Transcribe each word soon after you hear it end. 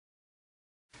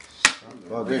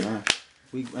Fuck it, man.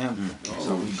 We so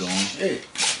we going. Shit.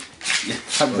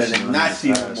 I better not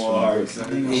see no more.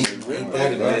 Fuck it,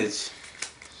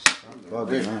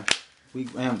 man. We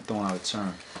throwing out a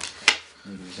turn.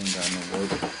 Niggas ain't got no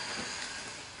work.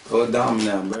 Go a diamond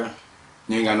now, bro.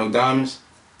 You ain't got no diamonds?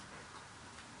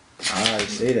 Alright,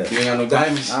 say that. You ain't got no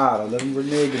diamonds? Nah, let me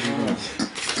renege if you want.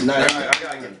 Nah, I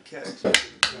gotta get a catch.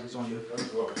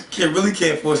 Really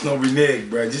can't force no renege,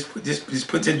 bro. Just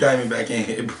put your diamond back in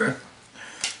here, bro.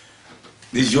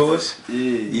 This yours? Yeah.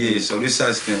 Yeah, so this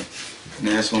us then.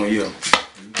 Now that's on you. You gonna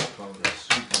follow that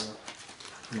suit, bro.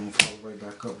 You gonna follow right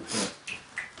back up with that.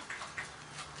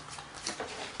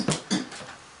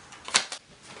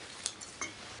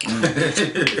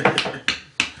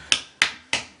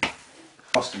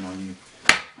 Austin on you.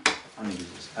 I need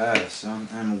this ass, son.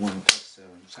 I'm a woman plus 7.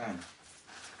 What's happening?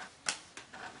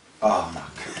 Oh my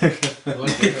god.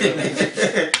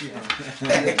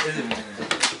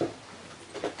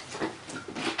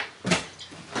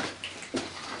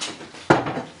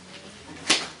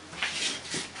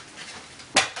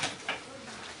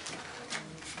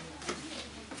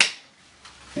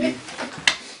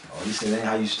 Oh, he said it ain't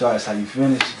how you start, it's how you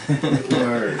finish.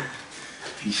 Word.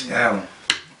 Peace down.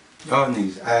 Y'all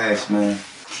niggas ass, man.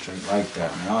 Straight like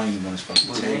that, man. I don't even want to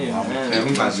fucking table. Man,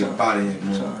 we about to get up out of here,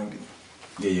 man.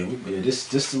 Yeah,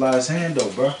 this the last hand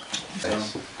though, bro.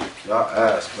 Y'all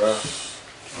ass, bro.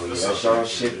 Oh yeah, that's y'all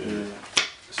shit.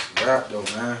 It's a rap though,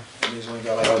 man. Niggas only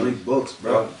got like 3 books,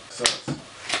 bro.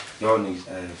 Y'all niggas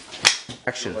ass.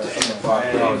 Action. I'm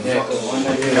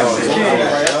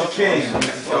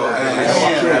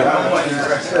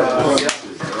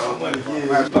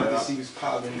about to see who's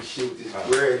popping this shit with this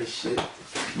bread and shit.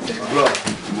 Bro,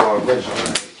 you already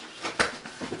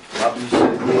I'll be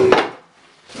shit big.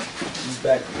 He's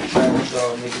back with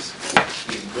y'all niggas.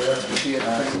 Booty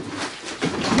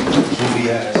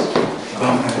ass.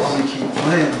 I'm keep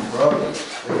playing, bro.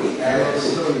 Booty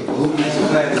ass. Booty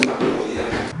ass. Yeah,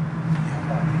 I'm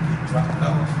about to get dropped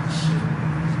off. Shit.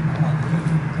 I'm about to get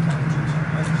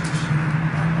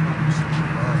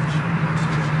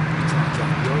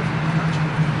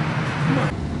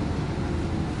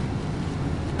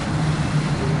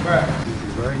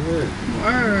right here.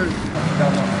 Word. I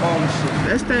got my phone and shit.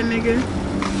 That's that nigga.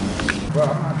 Bro,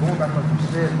 I'm not going back up them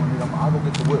stairs, my nigga. I'll go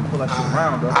get the whip and pull that shit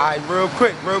around, bro. Alright, real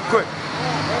quick.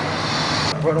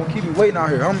 Bro, don't keep me waiting out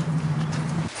here, homie.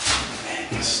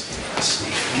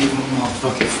 Give me my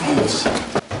motherfucking phones.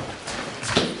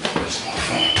 Where's my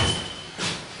phone?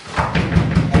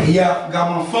 Hey, yeah, got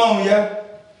my phone, yeah?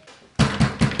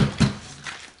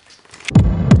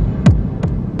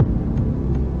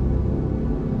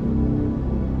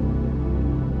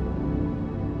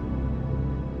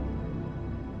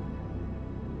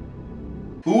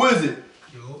 Who is it?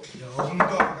 Yo, open the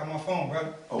door. I got my phone, bro.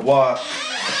 A what?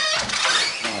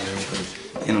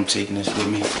 And I'm taking this with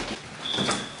me.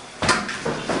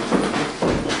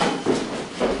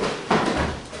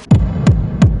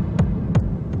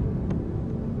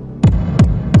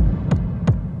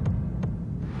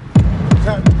 What's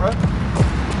happening, bro?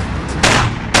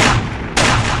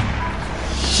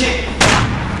 Shit!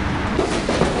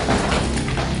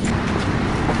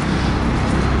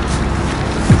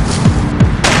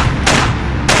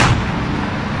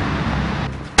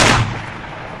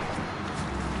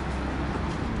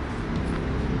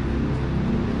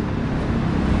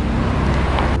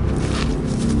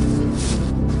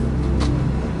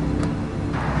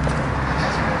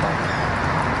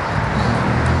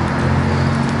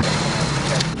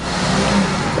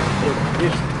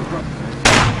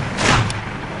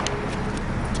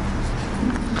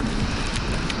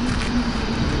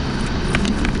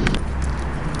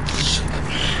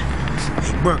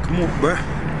 Bro, come on, bro.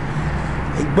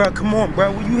 Hey, bro, come on,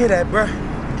 bro. Where you hit at, bro?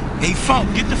 Hey,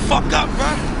 Funk, get the fuck up,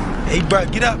 bro. Hey, bro,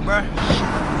 get up, bro.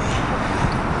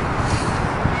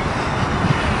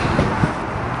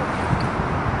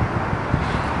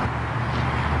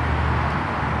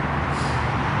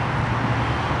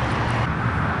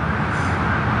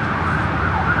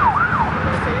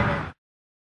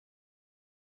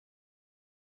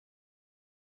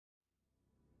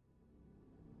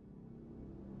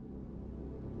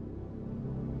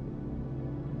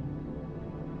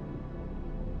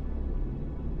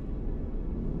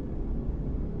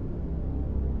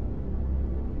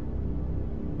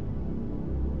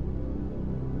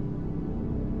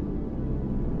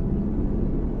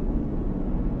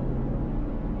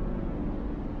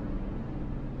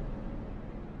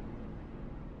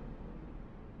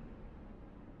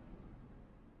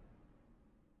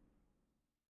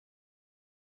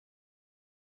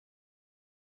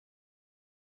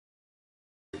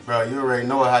 Bro, you already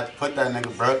know I had to put that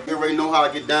nigga, bro. You already know how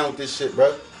I get down with this shit,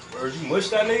 bro. Bro, you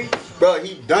mushed that nigga? Bro,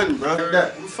 he done, bro. Who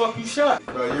the fuck you shot?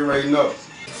 Bro, you already know.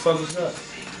 Who the fuck was that?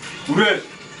 Who this?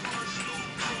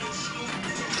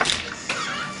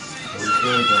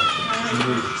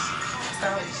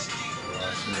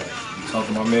 You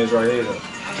talking to my mans right here, though.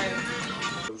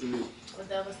 What you need? With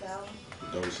double salad.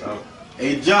 Double salad.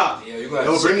 Hey, Jock. Yeah, you got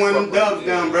Yo, bring one of them dubs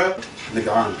down, bro. Nigga,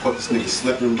 I done caught this nigga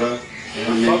slipping, bro. Yeah,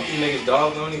 fuck them niggas,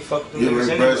 dog. Don't even fuck them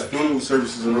niggas bro, anyway. funeral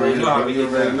services around here, bro. You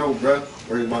already know, bro.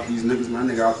 Worry about these niggas, my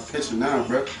nigga out the picture now,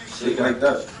 bro. Shit like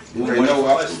that. You already know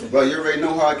how, bro. You already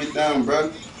know how I get down,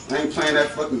 bro. I ain't playing that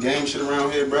fucking game shit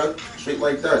around here, bro. Shit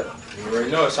like that. You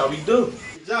already know. That's how we do.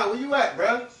 Hey, John, where you at,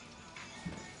 bro?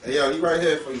 Hey, yo, he right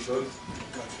here for you, shorty.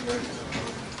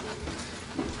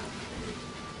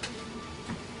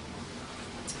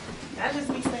 I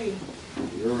just be saying.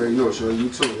 You already know, shorty. You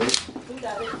too, yo. Who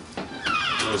got it?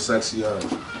 Little sexy eyes.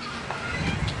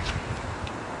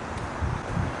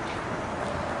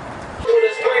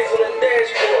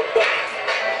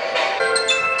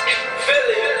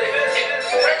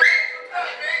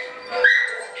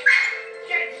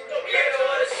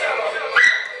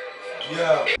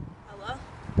 Yeah. Hello?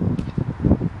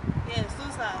 Yeah,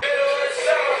 suicide.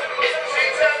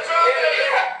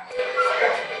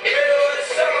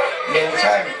 Yeah, what's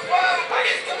happening?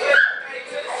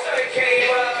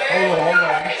 Hold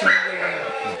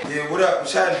on. Yeah, what up?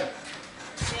 What's happening?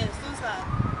 Yeah, suicide.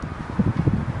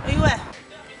 Where you at?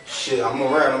 Shit, I'm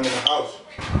around. I'm in the house.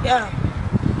 Yeah.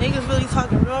 Niggas really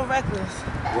talking real reckless.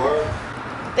 Word?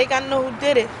 I think I know who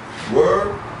did it.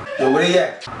 Word? Yo, where they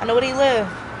at? I know where they live.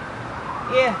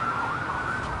 Yeah.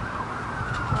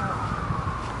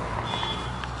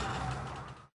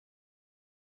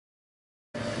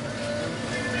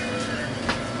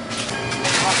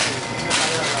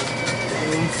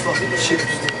 Fucking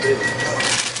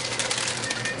chips.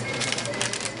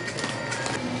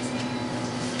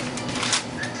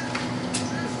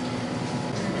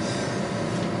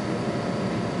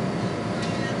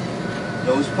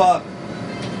 Yo, what's poppin'?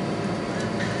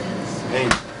 Hey.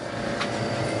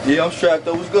 Yeah, I'm strapped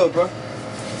up. What's good, bro?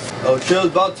 Oh, chill.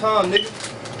 It's about time, nigga.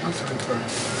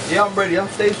 Yeah, I'm ready. I'm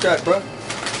stay strapped, bro.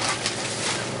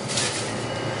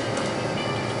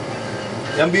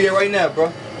 Yeah, I'm be there right now,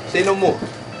 bro. Say no more.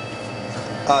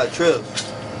 Alright, Trills.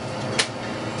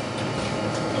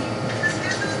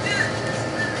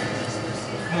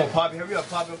 Come on, Poppy. Hurry up,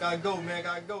 Poppy. Gotta go, man.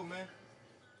 Gotta go, man.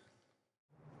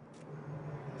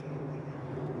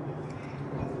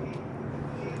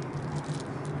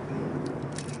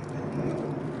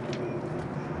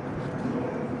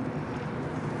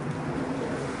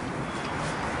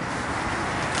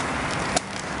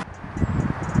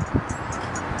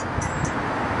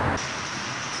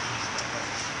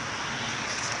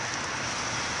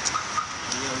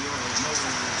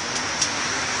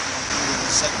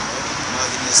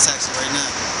 This taxi right now.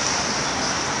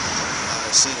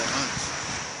 Alright, shit,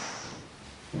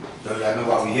 Yo, y'all know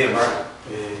why we here, right?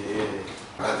 Yeah.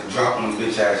 Got the drop on them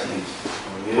bitch ass niggas.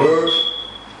 Oh, yeah. Word?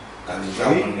 Got the drop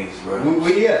on them niggas, bro.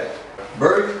 Where you at?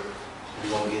 Burger? We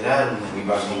gonna get out of there. We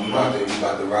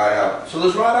about to ride out. So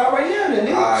let's ride out right now, then,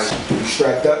 nigga. Alright, you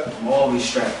strapped up? I'm always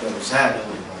strapped up. What's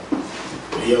happening?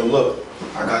 Hey, yo, look.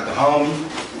 I got the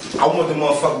homie. I want the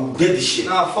motherfucker who did the shit.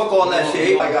 Nah, fuck all that shit.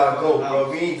 Everybody gotta go,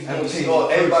 bro. We ain't gonna take all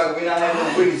everybody. We not having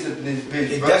no witnesses in this bitch,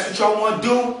 If bro. that's what y'all want to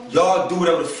do, y'all do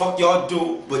whatever the fuck y'all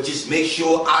do, but just make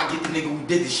sure I get the nigga who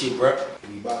did the shit, bruh.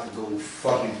 We about to go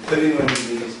fucking put it on these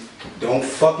niggas. Don't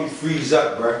fucking freeze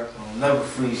up, bruh. I'll never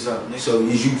freeze up, nigga. So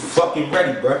is you fucking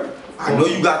ready, bruh? I know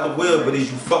you got the will, but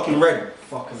is you fucking ready?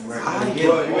 Fucking ready. Alright,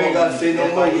 Bro, you ain't gotta say no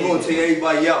more. We gonna take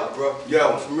everybody out, bro.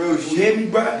 Yo, Some real you shit. hear me,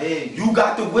 bruh? Yeah. You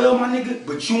got the will, my nigga,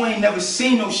 but you ain't never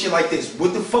seen no shit like this.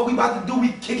 What the fuck we about to do? We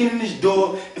kicking in this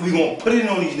door and we gonna put it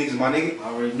on these niggas, my nigga. I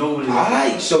already know what it is.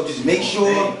 Alright, so just make sure,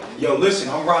 Hey. yo, listen,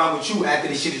 I'm riding with you after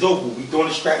this shit is over. We throwing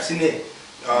the straps in there.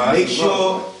 Alright, Make bro.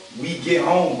 sure we get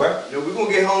home, bruh. Yo, we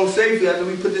gonna get home safely after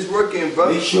we put this work in,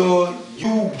 bro. Make sure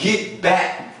you get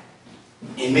back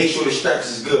and make sure the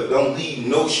straps is good. Don't leave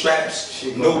no straps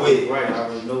Shit nowhere. Right, I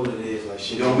already know what it is. Like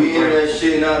shit. Yo, we in that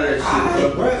shit and out of that shit,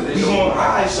 Alright, bro. bruh. We going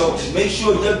alright, so just make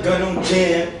sure your gun on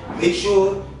jam. Make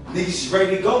sure niggas is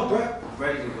ready to go, bruh.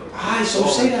 Ready to go. Alright, so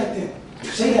say that then.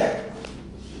 Say that.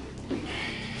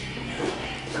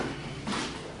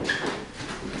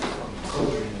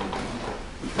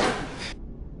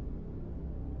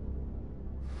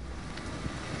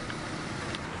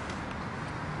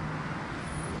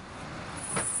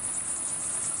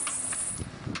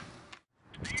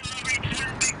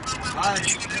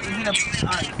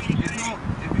 Alright,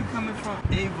 if you coming from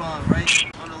Avon,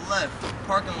 right? On the left.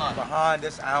 Parking lot. Behind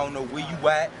us, I don't know where you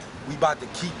at. We about to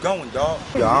keep going, dog.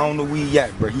 Yo, I don't know where he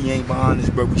at, bro. He ain't behind us,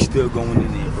 bro. We still going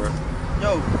in there, bro.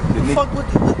 Yo, the fuck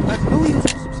with the... I knew he was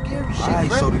on some scary shit, Alright,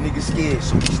 bro. so the nigga scared,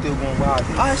 so we still gonna ride.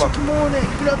 Alright, so come on then.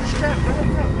 Get out the strap, bro.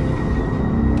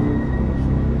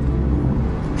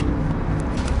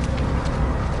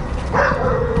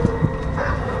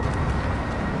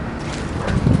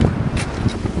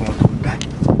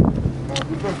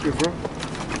 Bro.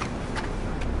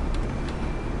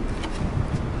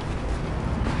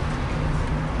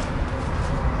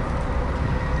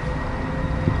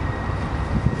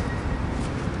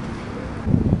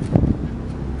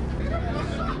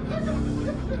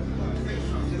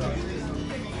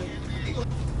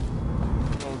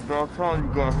 About time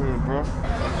you got here, bro.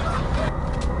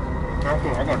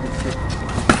 I got this shit.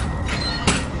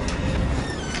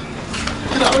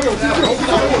 Get out,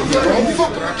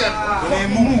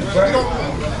 Move, bro.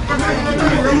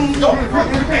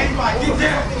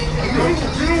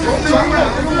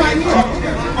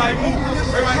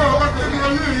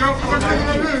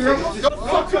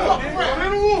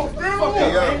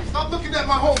 Stop looking at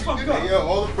my homie. Hey, yo,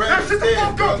 all the bread is Shut the there,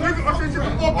 fuck bro. up, nigga. I said shut the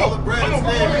fuck up. All the bread is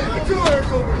there, man. Put your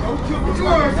ass over here. Put your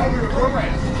ass over here, bro.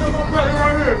 Kill my brother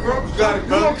right here, bro. You got it, You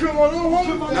bro. gonna kill my little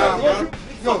homie? Nah, bro.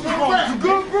 Yo, you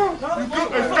good, bro? You good?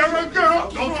 Hey, stay right there.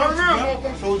 Don't turn around,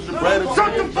 motherfucker. Told you the bread is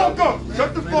Shut the fuck up. Shut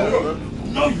the fuck up.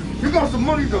 You got some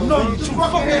money, though. No, you too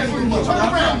fucking ass. Turn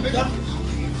around, nigga.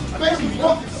 Basically,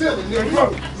 fucking silly, nigga.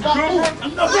 Stop moving.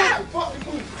 Fucking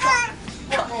move.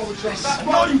 What's wrong with you? Stop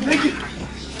moving, nigga.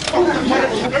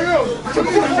 Hey, yo.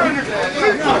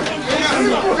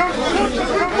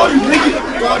 Oh, you nigga.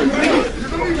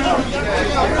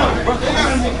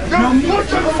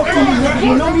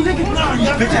 You know me, nigga? Nah, you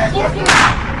bitch ass.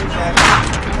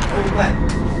 Hold back.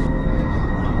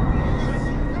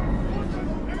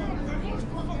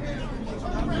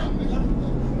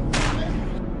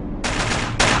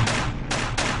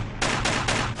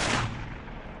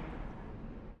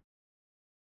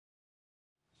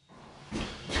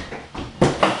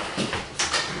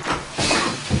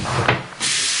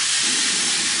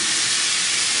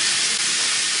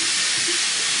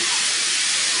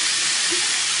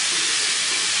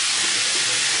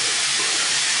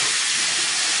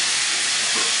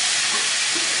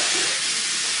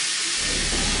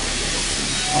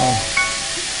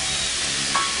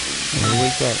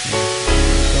 Wake up, man.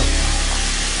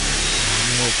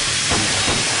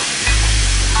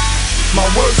 My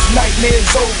worst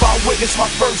nightmare's over, I witnessed my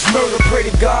first murder. Pray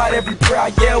to God, every prayer I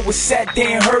yelled was sat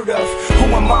there and heard of. Who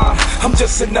am I? I'm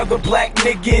just another black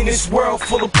nigga in this world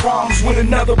full of problems with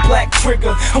another black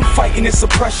trigger. I'm fighting this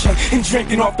oppression and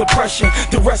drinking off depression.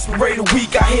 The respirator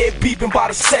weak, I hear it beeping by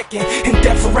the second. And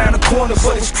death around the corner,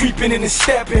 but it's creeping and it's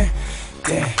stepping.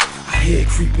 Damn, I hear it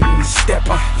creeping and it's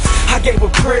stepping. I gave a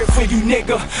prayer for you,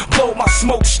 nigga. Blow my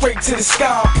smoke straight to the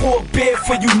sky and pour a beer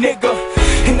for you, nigga.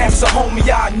 And that's a homie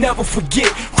I'll never forget.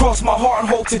 Cross my heart and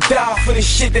hope to die for the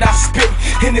shit that I spit.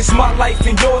 And it's my life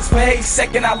and yours for every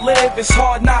second I live. It's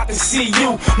hard not to see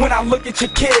you when I look at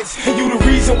your kids. And you the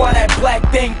reason why that black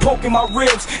thing poking my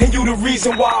ribs. And you the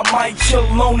reason why I might chill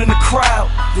alone in the crowd.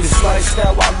 This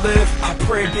lifestyle I live, I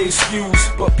pray be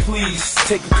excused. But please,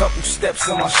 take a couple steps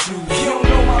in my shoes. You don't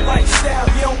know my lifestyle,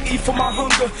 you don't eat for my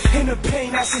hunger. And the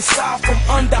pain that's inside from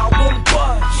under, I won't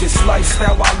budge. This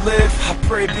lifestyle I live, I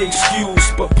pray be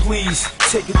excused. But please,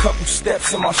 take a couple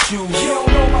steps in my shoes. You don't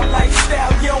know my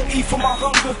lifestyle, you don't eat for my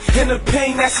hunger. And the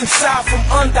pain that's inside from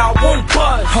under, I won't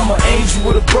budge. I'm an angel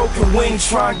with a broken wing,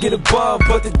 trying to get above.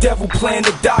 But the devil playing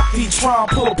the doctor, he trying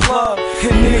to pull a plug.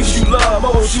 And niggas you love,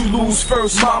 most you lose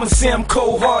first. Mama say I'm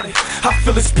cold-hearted, I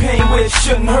feel this pain where it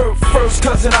shouldn't hurt. First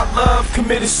cousin I love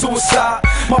committed suicide.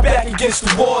 My back against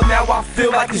the wall, now I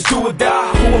feel like it's do or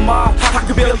die. Who am I? I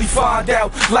can barely find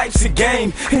out. Life's a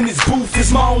game, and this booth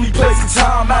is my only place to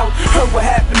time out. Heard what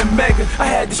happened to Megan, I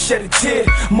had to shed a tear.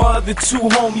 My other two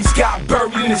homies got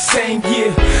buried in the same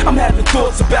year. I'm having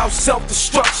thoughts about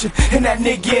self-destruction, and that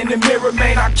nigga in the mirror,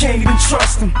 man, I can't even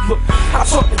trust him. Look, I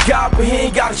talk to God, but he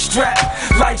ain't got a strap.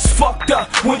 Life's fucked up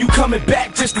when you coming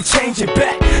back just to change it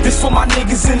back. This for my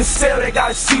niggas in the cell, they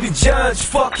gotta see the judge.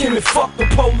 Fuck him and fuck the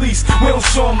police, we don't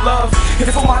show him love.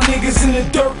 And for my niggas in the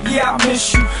dirt, yeah, I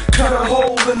miss you. Cut a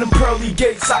hole in them pearly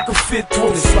gates I could fit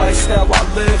through. This lifestyle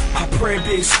I live, I pray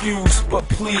be excused. But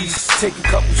please, take a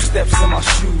couple steps in my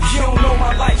shoes. You don't know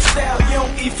my lifestyle, you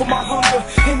don't eat for my hunger.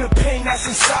 And the pain that's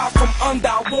inside from under,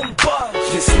 I won't budge.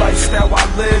 This lifestyle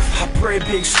I live, I pray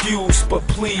be excused. But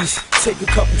please, take a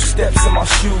couple steps in my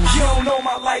shoes. You don't know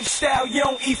my lifestyle, you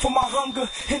don't eat for my hunger.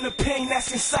 And the pain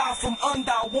that's inside from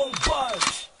under, I won't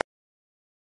budge.